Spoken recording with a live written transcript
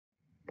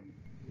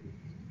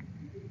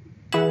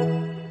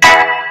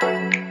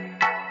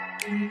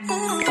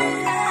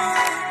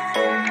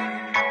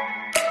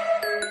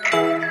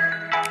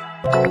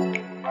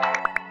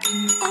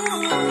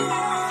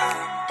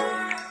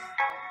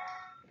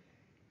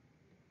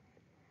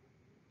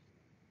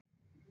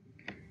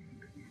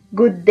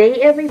Good day,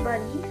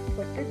 everybody.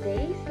 For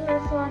today's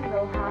lesson,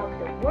 we'll have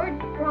the word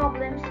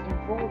problems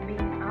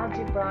involving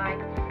algebraic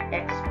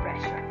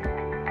expression.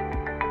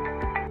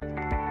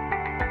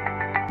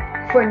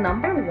 For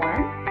number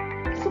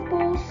 1,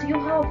 suppose you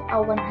have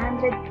a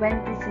 120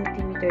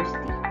 centimeter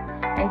stick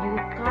and you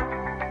cut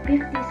 50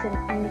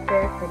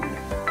 centimeter from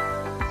it.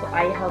 So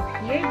I have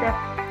here the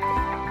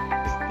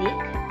stick.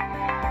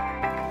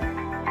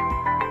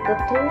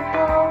 The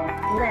total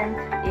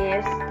length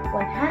is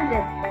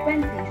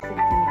 120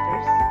 centimeters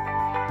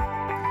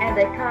and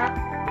I cut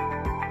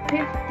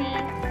 50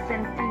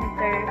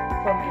 centimeters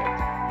from it.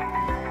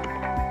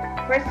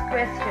 First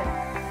question,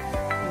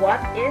 what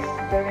is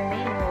the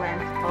remaining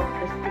length of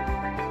the stick?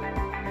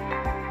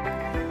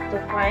 To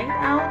find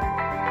out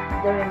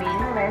the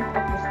remaining length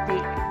of the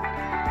stick,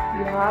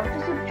 you have to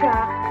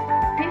subtract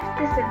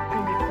 50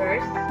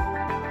 centimeters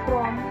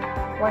from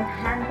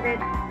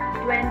 120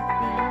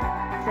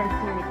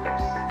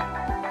 centimeters.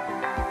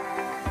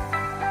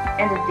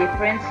 And the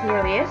difference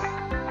here is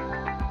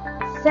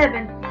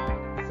 70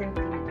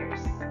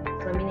 centimeters.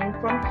 So meaning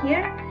from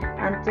here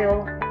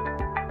until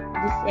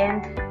this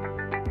end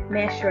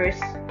measures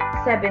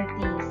 70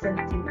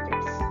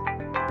 centimeters.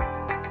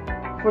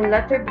 For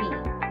letter B,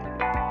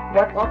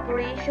 what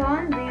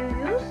operation do you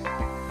use?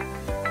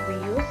 We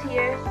use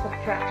here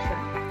subtraction.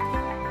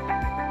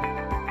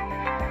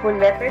 For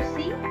letter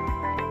C,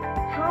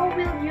 how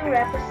will you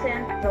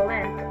represent the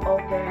length of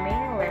the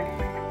remaining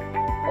length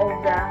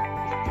of the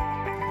stick?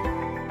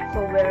 So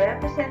we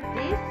represent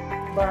this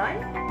by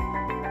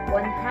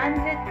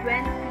 120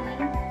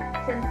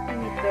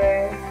 centimeter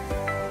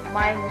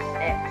minus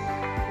x,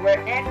 where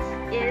x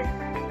is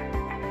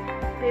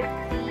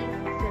 50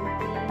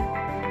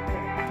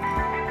 centimeter.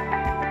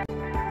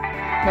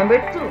 Number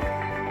 2,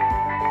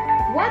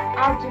 what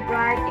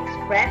algebraic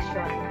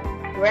expression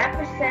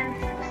represents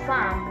the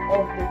sum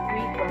of the 3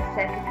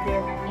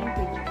 consecutive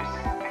integers?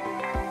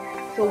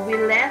 So we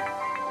let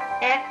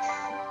x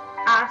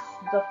as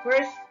the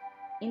first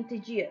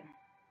integer,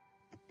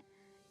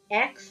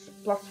 x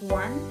plus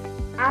 1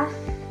 as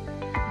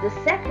the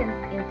second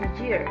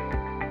integer,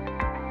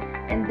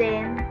 and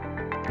then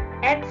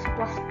x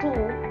plus 2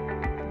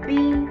 be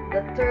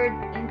the third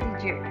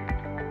integer.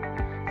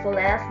 So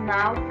let us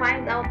now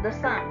find out the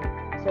sum.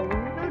 So we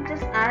will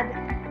just add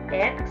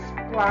x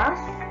plus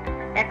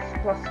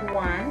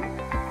 1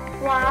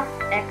 plus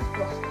x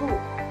plus 2.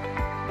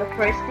 The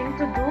first thing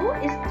to do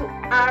is to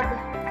add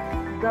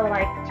the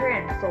like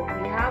terms. So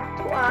we have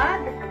to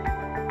add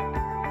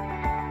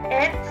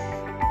x,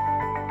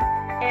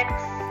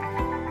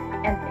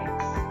 and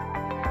x.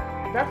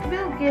 That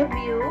will give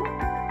you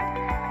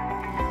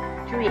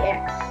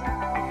 3x.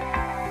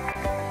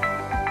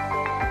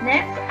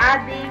 Next,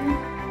 adding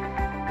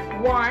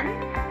 1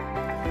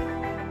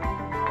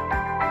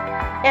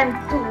 and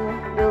 2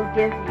 will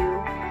give you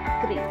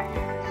 3.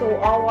 So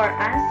our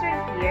answer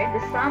here,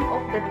 the sum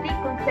of the 3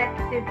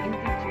 consecutive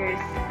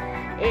integers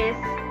is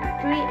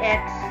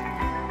 3x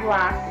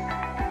plus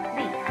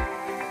 3.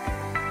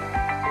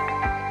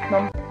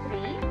 Number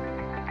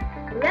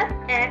 3, let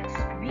x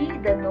be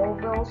the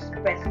novel's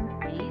present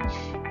age.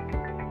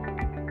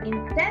 In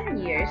 10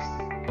 years,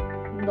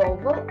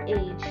 novel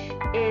age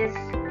is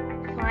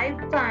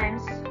 5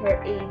 times her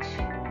age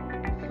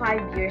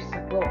 5 years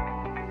ago.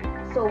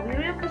 So we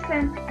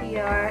represent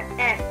here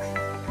x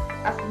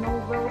as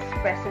novel's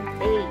present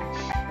age.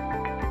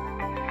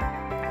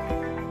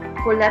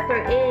 For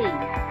letter A,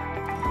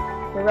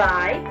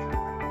 write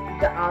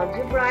the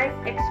algebraic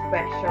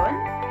expression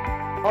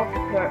of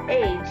her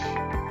age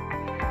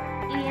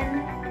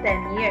in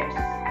 10 years.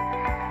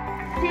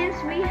 Since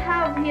we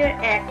have here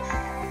x,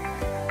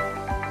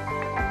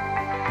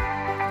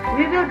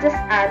 we will just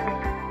add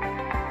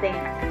 10.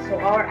 So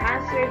our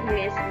answer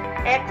here is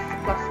x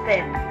plus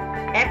 10.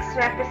 X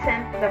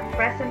represents the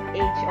present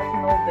age of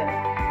novel.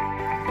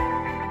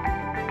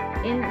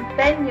 In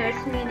 10 years,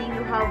 meaning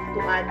you have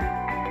to add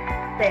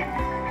 10.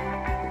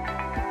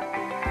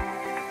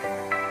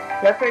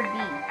 Letter B.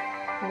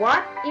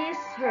 What is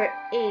her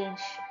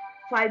age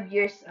 5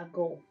 years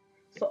ago?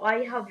 So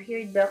I have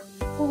here the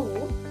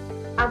clue,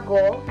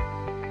 ago,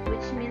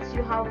 which means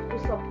you have to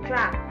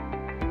subtract.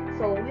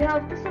 So we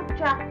have to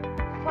subtract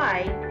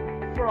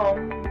 5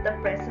 from the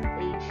present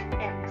age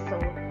x. So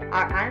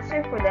our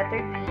answer for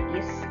letter B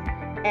is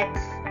x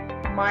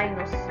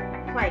minus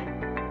 5.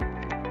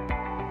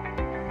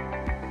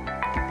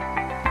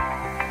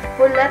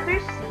 For letter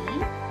C,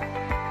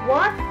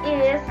 what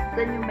is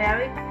the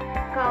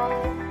numerical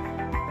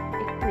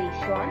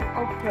equation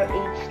of her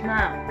age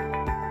now?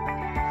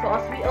 So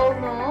as we all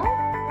know,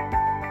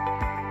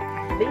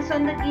 based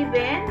on the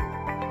given,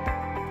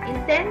 in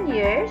 10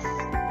 years,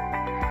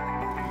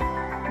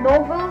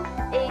 novel's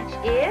age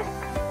is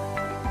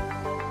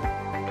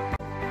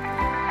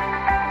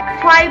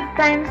 5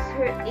 times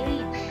her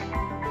age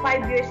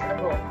 5 years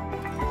ago.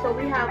 So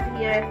we have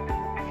here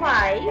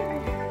 5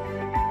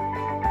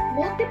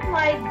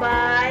 multiplied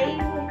by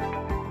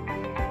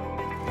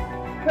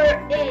her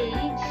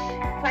age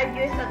 5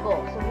 years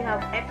ago. So we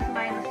have x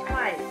minus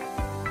 5.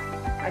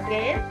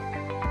 Again,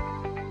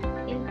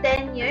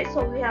 10 years,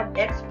 so we have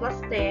x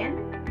plus 10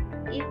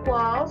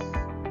 equals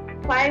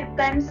 5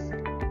 times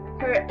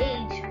her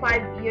age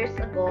 5 years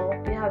ago.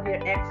 We have here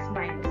x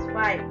minus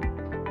 5.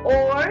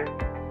 Or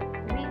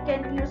we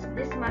can use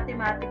this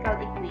mathematical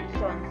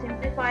equation.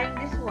 Simplifying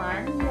this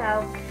one, we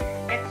have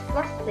x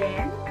plus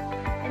 10,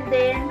 and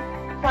then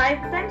 5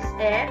 times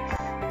x,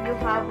 you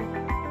have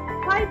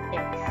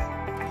 5x.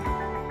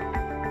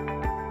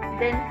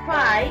 Then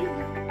 5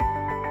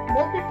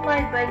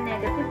 multiplied by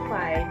negative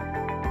 5,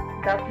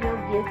 that will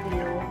give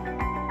you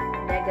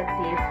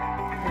negative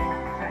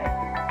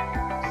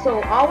 25. So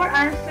our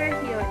answer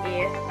here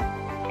is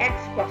x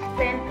plus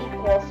 10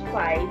 equals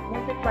 5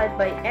 multiplied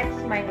by x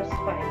minus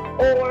 5,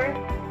 or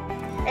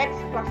x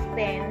plus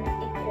 10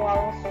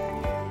 equals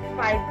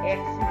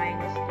 5x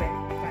minus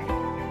 25.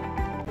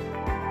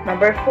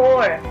 Number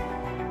 4.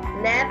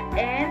 Let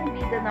n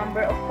be the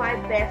number of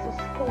 5 pesos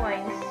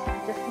coins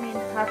Jasmine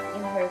has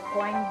in her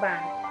coin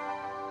bank.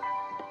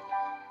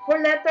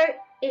 For letter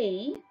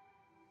A,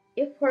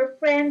 if her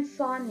friend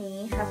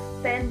Sonny has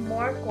 10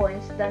 more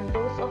coins than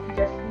those of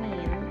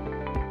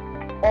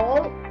Jasmine,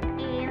 all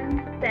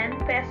in 10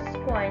 pesos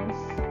coins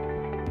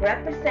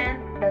represent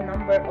the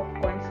number of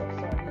coins of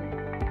Sonny.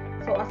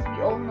 So as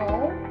we all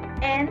know,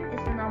 n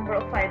is the number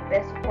of 5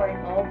 peso coin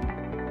of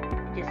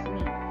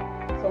Jasmine.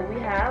 So we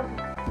have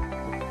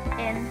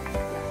n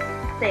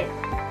plus 10.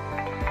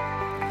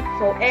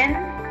 So n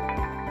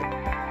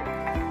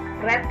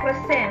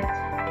represents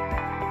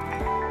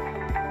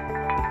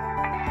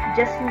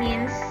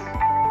Jasmine's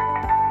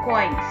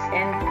coins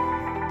and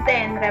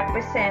 10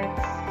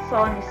 represents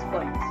Sonny's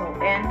coins. So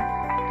n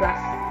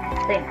plus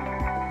 10.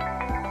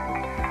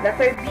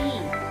 Letter B.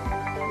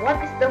 What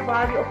is the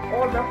value of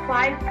all the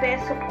 5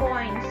 peso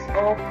coins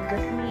of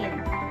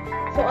Jasmine?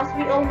 So as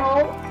we all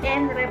know,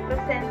 n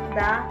represents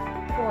the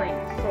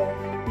coins. So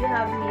we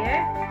have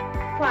here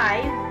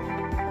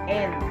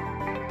 5n.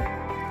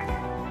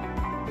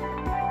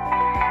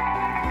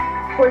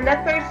 For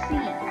letter C,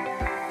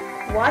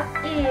 what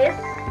is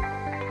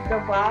the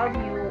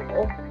value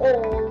of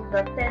all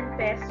the 10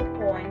 peso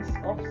coins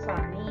of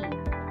Sonny?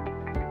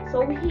 So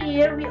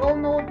here we all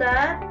know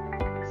that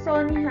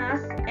Sonny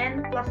has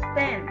n plus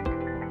 10.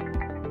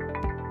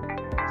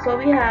 So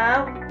we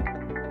have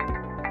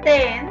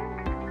 10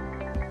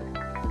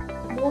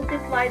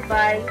 multiplied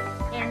by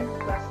n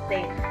plus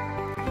 10.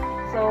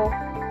 So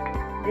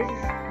this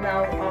is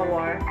now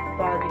our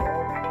value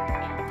of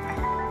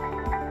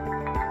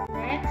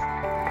n. Next,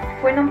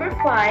 for number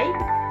 5,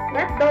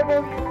 let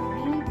W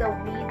be the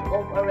width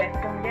of a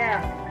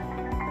rectangle.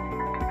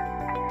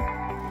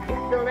 If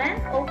the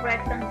length of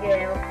rectangle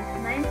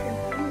is 9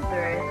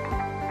 centimeters,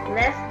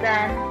 less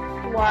than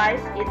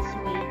twice its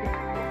width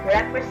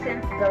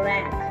represents the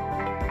length.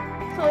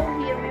 So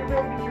here we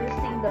will be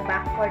using the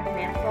backward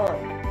method.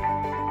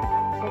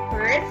 So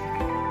first,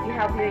 we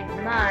have here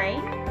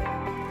 9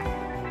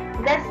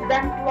 less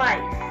than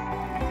twice.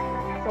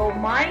 So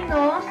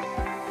minus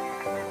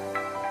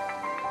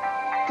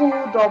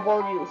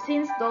 2w,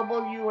 since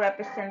w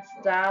represents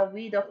the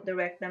width of the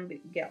rectangle.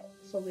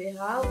 So we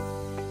have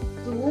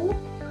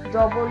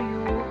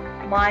 2w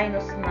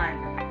minus 9.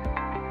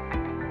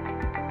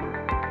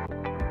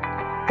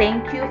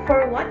 Thank you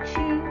for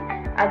watching.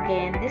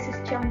 Again, this is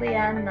Chang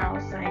Dayan now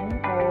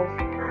signing off.